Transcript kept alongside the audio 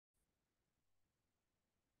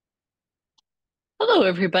Hello,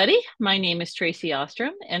 everybody. My name is Tracy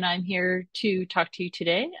Ostrom, and I'm here to talk to you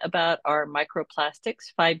today about our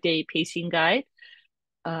Microplastics 5-day pacing guide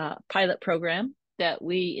pilot program that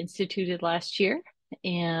we instituted last year.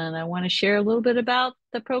 And I want to share a little bit about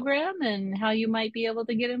the program and how you might be able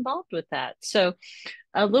to get involved with that. So,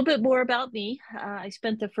 a little bit more about me. I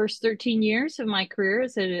spent the first 13 years of my career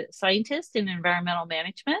as a scientist in environmental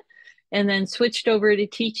management and then switched over to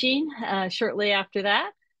teaching shortly after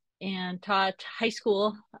that and taught high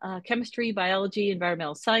school chemistry, biology,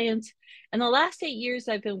 environmental science. And the last 8 years,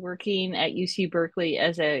 I've been working at UC Berkeley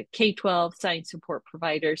as a K-12 science support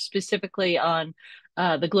provider, specifically on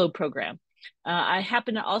the GLOBE program. I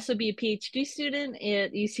happen to also be a PhD student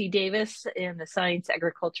at UC Davis in the Science,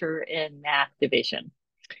 Agriculture, and Math division.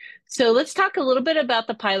 So let's talk a little bit about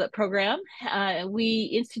the pilot program.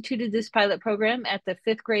 We instituted this pilot program at the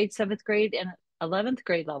 5th grade, 7th grade, and 11th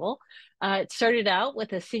grade level. It started out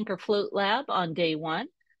with a sink or float lab on day one,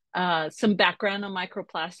 some background on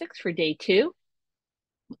microplastics for day two.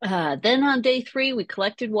 Then on day three, we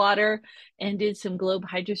collected water and did some globe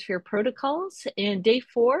hydrosphere protocols. And day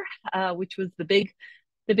four, which was the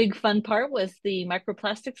big fun part, was the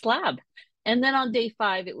microplastics lab. And then on day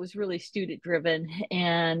five, it was really student driven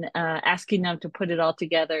and asking them to put it all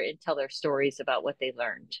together and tell their stories about what they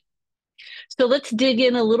learned. So let's dig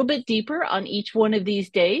in a little bit deeper on each one of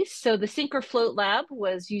these days. So the sink or float lab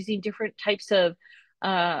was using different types of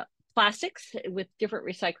plastics with different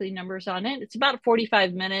recycling numbers on it. It's about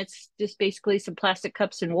 45 minutes, just basically some plastic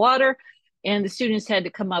cups and water. And the students had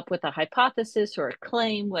to come up with a hypothesis or a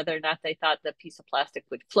claim, whether or not they thought the piece of plastic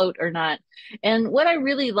would float or not. And what I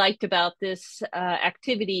really liked about this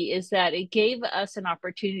activity is that it gave us an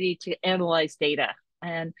opportunity to analyze data.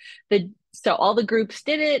 And so all the groups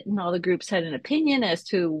did it, and all the groups had an opinion as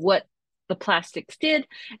to what the plastics did.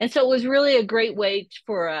 And so it was really a great way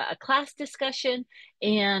for a class discussion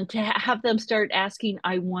and to have them start asking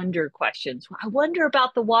I wonder questions. I wonder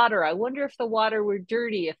about the water. I wonder if the water were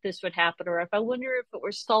dirty, if this would happen, or if I wonder if it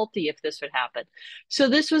were salty, if this would happen. So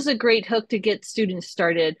this was a great hook to get students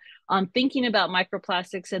started on thinking about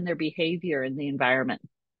microplastics and their behavior in the environment.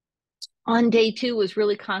 On day two was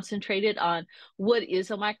really concentrated on what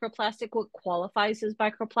is a microplastic, what qualifies as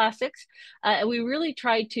microplastics. And we really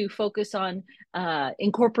tried to focus on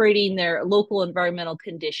incorporating their local environmental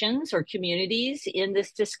conditions or communities in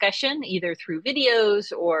this discussion, either through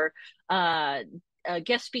videos or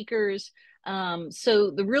guest speakers.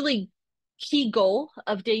 So the really key goal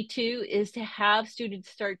of day two is to have students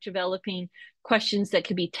start developing questions that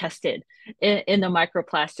could be tested in the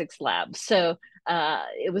microplastics lab. So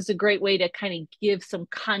it was a great way to kind of give some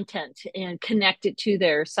content and connect it to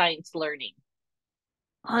their science learning.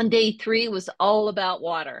 On day three was all about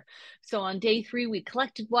water. So on day three, we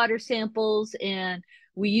collected water samples and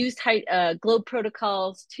we used GLOBE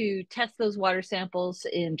protocols to test those water samples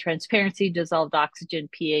in transparency, dissolved oxygen,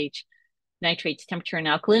 pH, nitrates, temperature, and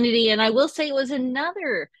alkalinity. And I will say it was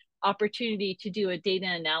another opportunity to do a data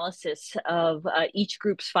analysis of each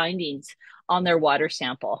group's findings on their water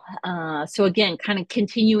sample. So again, kind of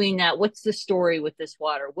continuing that, what's the story with this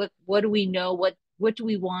water? What do we know? What do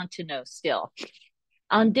we want to know still?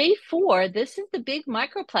 On day four, this is the big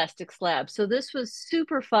microplastics lab. So this was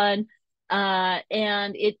super fun.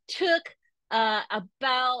 And it took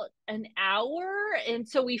about an hour. And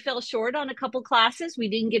so we fell short on a couple classes. We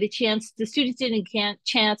didn't get a chance, the students didn't get a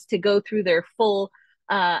chance to go through their full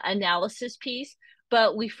analysis piece,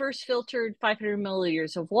 but we first filtered 500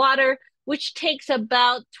 milliliters of water, which takes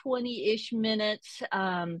about 20-ish minutes,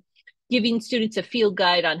 giving students a field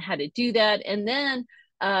guide on how to do that. And then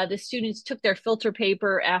the students took their filter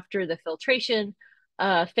paper after the filtration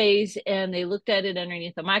phase and they looked at it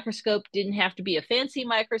underneath a microscope. Didn't have to be a fancy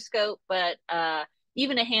microscope, but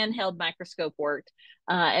even a handheld microscope worked.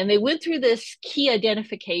 And they went through this key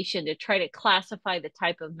identification to try to classify the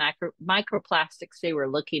type of microplastics they were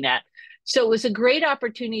looking at. So it was a great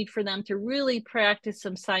opportunity for them to really practice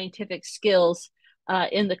some scientific skills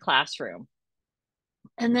in the classroom.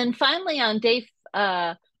 And then finally on day,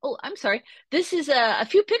 oh, I'm sorry. This is a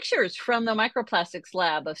few pictures from the microplastics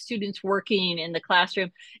lab of students working in the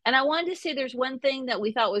classroom. And I wanted to say there's one thing that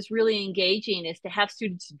we thought was really engaging is to have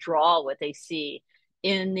students draw what they see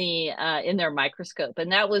in their microscope.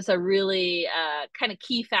 And that was a really kind of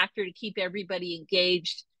key factor to keep everybody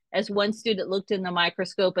engaged. As one student looked in the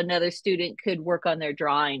microscope, another student could work on their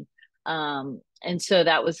drawing. And so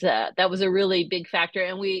that was a really big factor.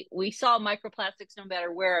 And we saw microplastics no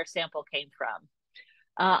matter where our sample came from.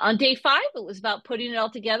 On day five, it was about putting it all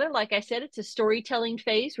together. Like I said, it's a storytelling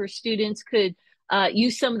phase where students could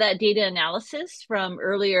use some of that data analysis from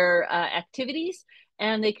earlier activities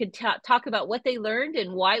and they could talk about what they learned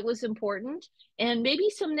and why it was important, and maybe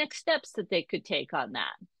some next steps that they could take on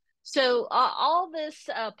that. So all this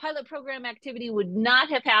pilot program activity would not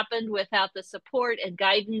have happened without the support and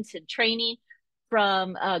guidance and training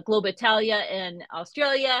from Globe Italia in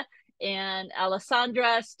Australia, and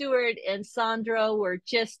Alessandra, Stuart, and Sandro were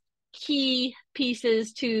just key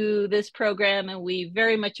pieces to this program, and we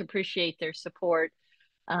very much appreciate their support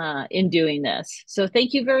in doing this. So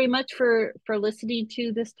thank you very much for listening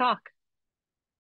to this talk.